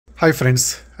Hi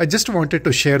friends, I just wanted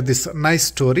to share this nice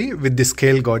story with this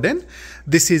kale garden.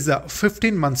 This is a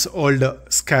 15 months old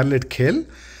Scarlet Kale.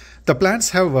 The plants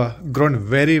have grown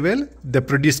very well. They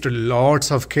produced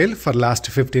lots of kale for last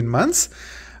 15 months.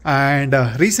 And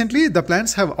recently the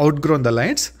plants have outgrown the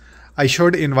lights. I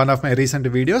showed in one of my recent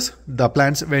videos, the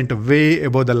plants went way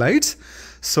above the lights.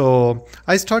 So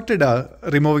I started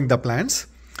removing the plants.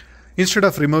 Instead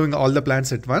of removing all the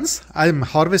plants at once, I am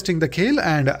harvesting the kale,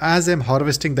 and as I am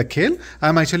harvesting the kale, I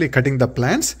am actually cutting the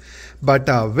plants. But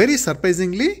very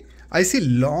surprisingly, I see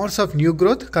lots of new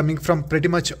growth coming from pretty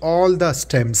much all the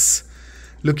stems.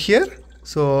 Look here.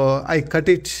 So I cut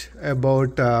it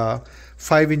about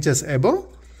 5 inches above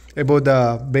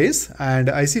the base, and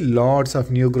I see lots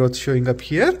of new growth showing up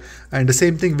here. And the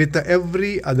same thing with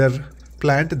every other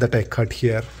plant that I cut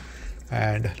here.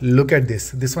 And look at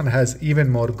this. This one has even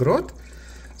more growth.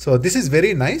 So this is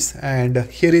very nice. And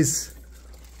here is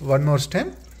one more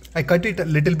stem. I cut it a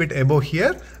little bit above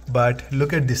here, but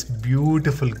look at this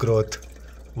beautiful growth.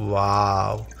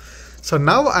 Wow. So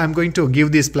now I'm going to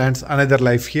give these plants another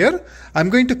life here. I'm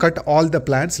going to cut all the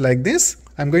plants like this.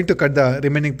 I'm going to cut the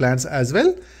remaining plants as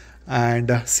well,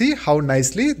 and see how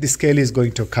nicely this kale is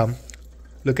going to come.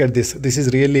 Look at this. This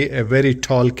is really a very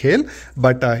tall kale,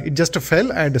 but it just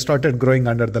fell and started growing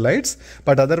under the lights.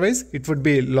 But otherwise, it would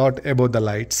be a lot above the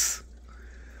lights.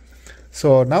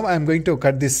 So now I'm going to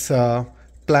cut this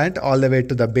plant all the way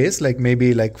to the base, like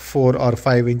maybe like 4 or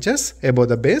 5 inches above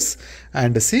the base,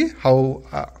 and see how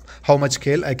much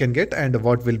kale I can get and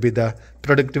what will be the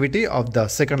productivity of the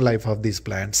second life of these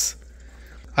plants.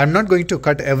 I'm not going to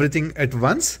cut everything at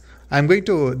once.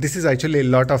 This is actually a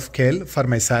lot of kale for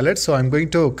my salad. So I'm going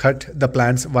to cut the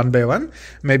plants one by one,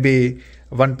 maybe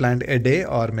one plant a day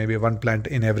or maybe one plant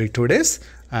in every 2 days.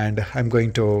 And I'm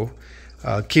going to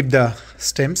keep the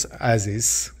stems as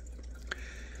is.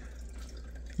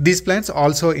 These plants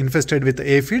also infested with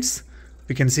aphids.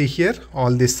 We can see here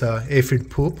all this aphid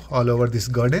poop all over this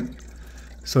garden.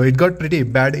 So it got pretty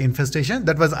bad infestation.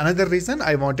 That was another reason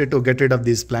I wanted to get rid of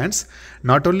these plants.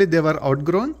 Not only they were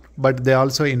outgrown, but they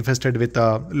also infested with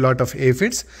a lot of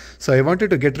aphids. So I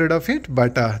wanted to get rid of it,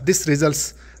 but this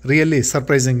results really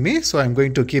surprising me. So I'm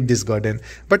going to keep this garden,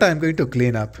 but I'm going to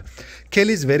clean up. Kale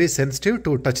is very sensitive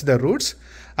to touch the roots.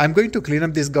 I'm going to clean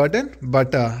up this garden,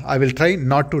 but I will try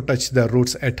not to touch the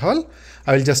roots at all.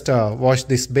 I will just wash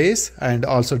this base and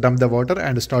also dump the water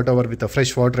and start over with the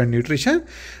fresh water and nutrition.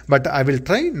 But I will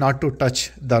try not to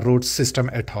touch the root system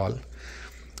at all.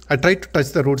 I tried to touch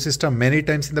the root system many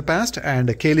times in the past,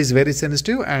 and kale is very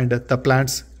sensitive, and the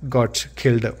plants got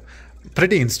killed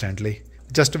pretty instantly.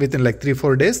 Just within like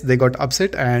 3-4 days, they got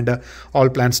upset and all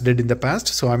plants dead in the past.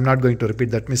 So I'm not going to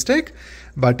repeat that mistake,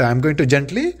 but I'm going to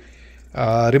gently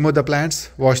remove the plants,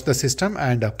 wash the system,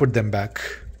 and put them back.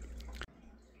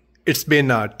 It's been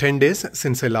 10 days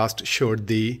since I last showed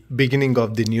the beginning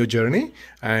of the new journey,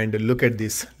 and look at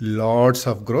this, lots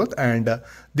of growth, and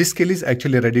this kale is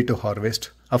actually ready to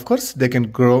harvest. Of course, they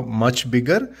can grow much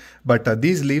bigger, but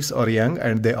these leaves are young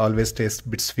and they always taste a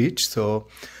bit sweet. So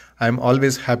I'm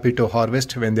always happy to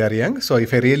harvest when they are young. So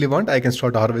if I really want, I can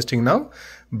start harvesting now.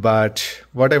 But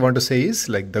what I want to say is,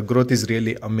 like, the growth is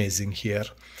really amazing here.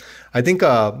 I think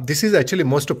this is actually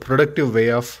most productive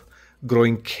way of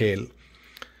growing kale.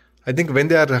 I think when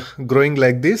they are growing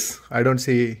like this, I don't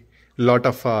see a lot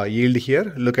of yield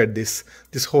here. Look at this.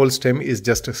 This whole stem is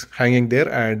just hanging there,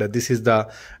 and this is the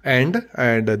end,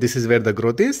 and this is where the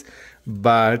growth is.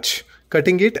 But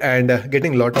cutting it and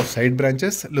getting a lot of side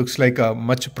branches looks like a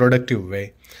much productive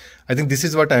way. I think this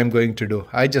is what I am going to do.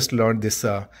 I just learned this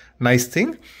nice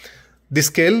thing. This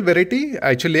kale variety,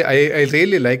 actually, I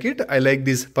really like it. I like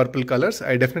these purple colors.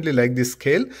 I definitely like this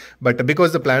kale. But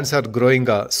because the plants are growing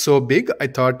so big, I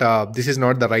thought this is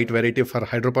not the right variety for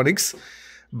hydroponics.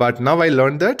 But now I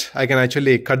learned that I can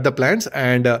actually cut the plants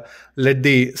and let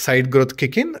the side growth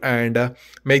kick in and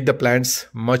make the plants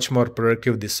much more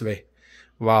productive this way.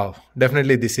 Wow,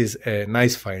 definitely this is a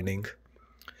nice finding.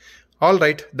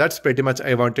 Alright, that's pretty much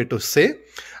I wanted to say.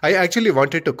 I actually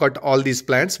wanted to cut all these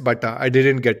plants, but I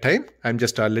didn't get time. I'm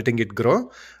just letting it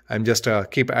grow. I'm just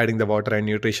keep adding the water and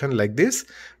nutrition like this.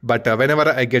 But whenever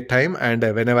I get time and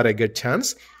whenever I get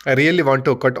chance, I really want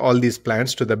to cut all these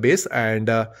plants to the base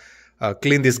and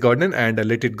clean this garden and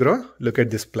let it grow. Look at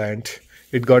this plant.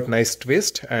 It got nice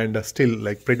twist and still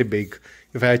like pretty big.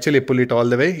 If I actually pull it all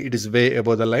the way, it is way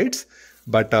above the lights.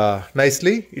 But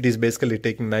nicely, it is basically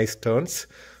taking nice turns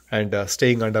and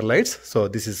staying under lights. So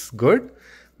this is good.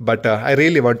 But I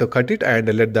really want to cut it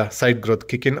and let the side growth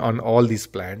kick in on all these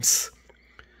plants.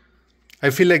 I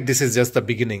feel like this is just the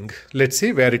beginning. Let's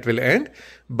see where it will end.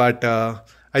 But I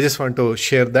just want to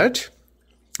share that.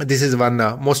 This is one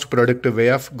most productive way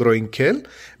of growing kale.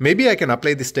 Maybe I can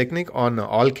apply this technique on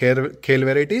all kale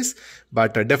varieties,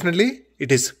 but definitely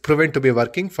it is proven to be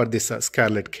working for this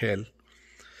scarlet kale.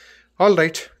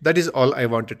 Alright, that is all I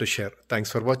wanted to share.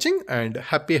 Thanks for watching and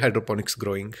happy hydroponics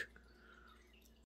growing.